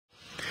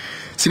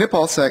Senior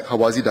Paulsec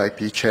Hawazi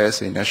Daipi chairs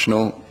a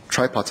national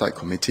Tripartite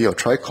committee, or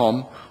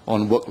TRICOM,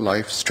 on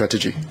work-life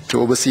strategy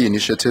to oversee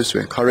initiatives to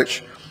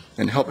encourage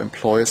and help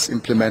employers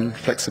implement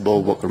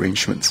flexible work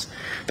arrangements.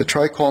 The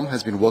TRICOM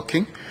has been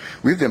working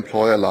with the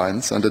Employer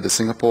Alliance under the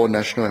Singapore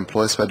National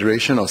Employers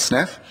Federation, or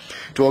SNEF,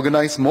 to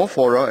organize more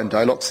fora and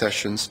dialogue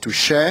sessions to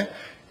share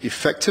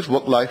effective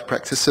work-life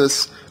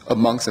practices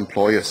amongst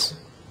employers.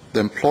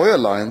 The Employer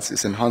Alliance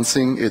is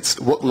enhancing its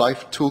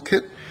work-life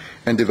toolkit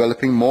and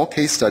developing more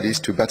case studies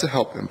to better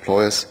help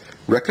employers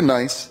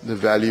recognize the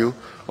value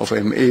of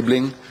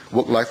enabling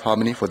work-life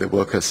harmony for their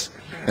workers,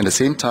 and at the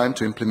same time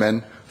to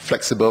implement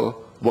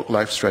flexible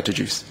work-life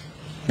strategies.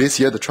 This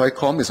year, the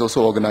TRICOM is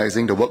also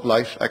organizing the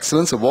Work-Life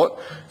Excellence Award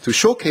to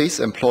showcase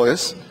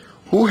employers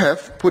who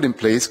have put in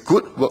place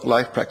good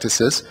work-life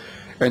practices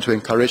and to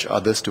encourage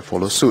others to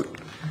follow suit.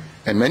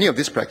 And many of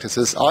these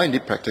practices are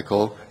indeed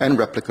practical and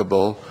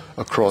replicable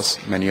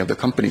across many of the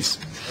companies.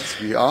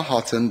 We are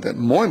heartened that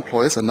more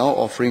employers are now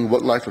offering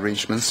work-life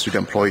arrangements to their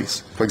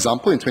employees. For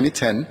example, in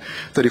 2010,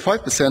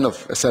 35%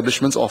 of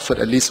establishments offered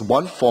at least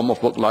one form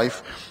of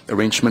work-life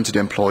arrangement to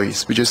their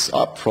employees, which is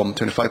up from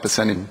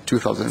 25% in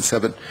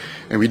 2007.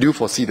 And we do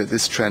foresee that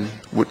this trend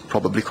would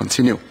probably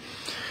continue.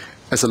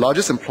 As the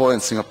largest employer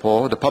in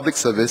Singapore, the public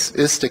service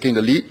is taking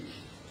the lead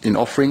in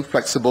offering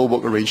flexible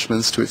work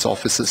arrangements to its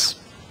offices.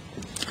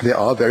 There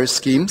are various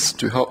schemes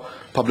to help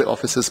public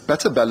officers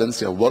better balance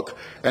their work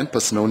and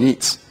personal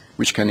needs,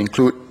 which can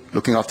include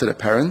looking after their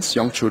parents,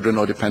 young children,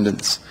 or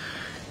dependents.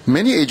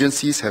 Many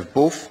agencies have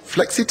both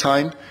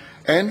flexi-time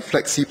and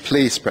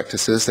flexi-place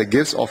practices that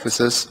gives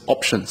officers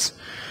options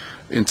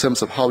in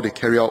terms of how they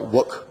carry out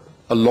work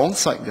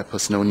alongside their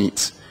personal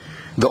needs.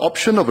 The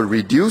option of a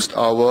reduced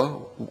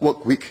hour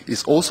work week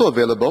is also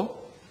available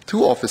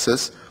to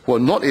officers who are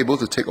not able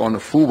to take on a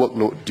full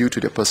workload due to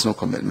their personal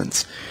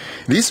commitments.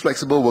 These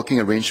flexible working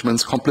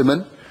arrangements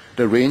complement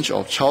the range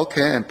of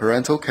childcare and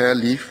parental care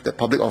leave that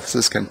public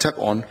officers can tap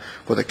on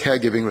for their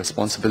caregiving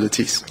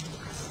responsibilities.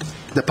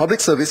 The public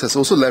service has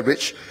also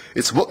leveraged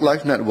its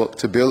work-life network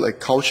to build a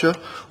culture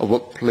of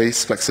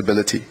workplace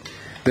flexibility.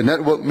 The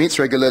network meets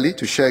regularly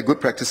to share good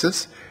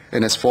practices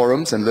and has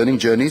forums and learning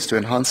journeys to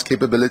enhance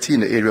capability in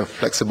the area of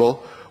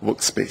flexible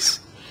workspace.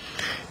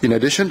 In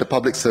addition, the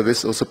public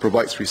service also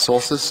provides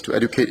resources to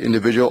educate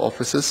individual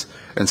officers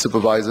and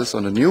supervisors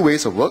on the new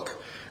ways of work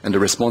and the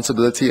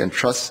responsibility and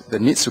trust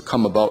that needs to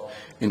come about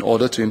in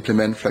order to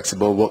implement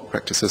flexible work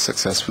practices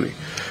successfully.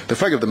 The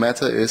fact of the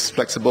matter is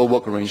flexible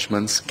work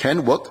arrangements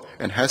can work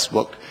and has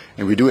worked,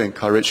 and we do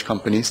encourage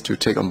companies to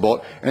take on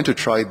board and to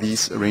try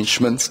these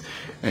arrangements,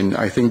 and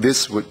I think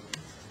this would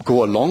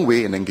go a long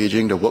way in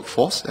engaging the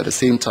workforce, at the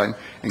same time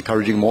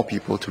encouraging more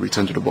people to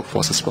return to the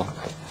workforce as well.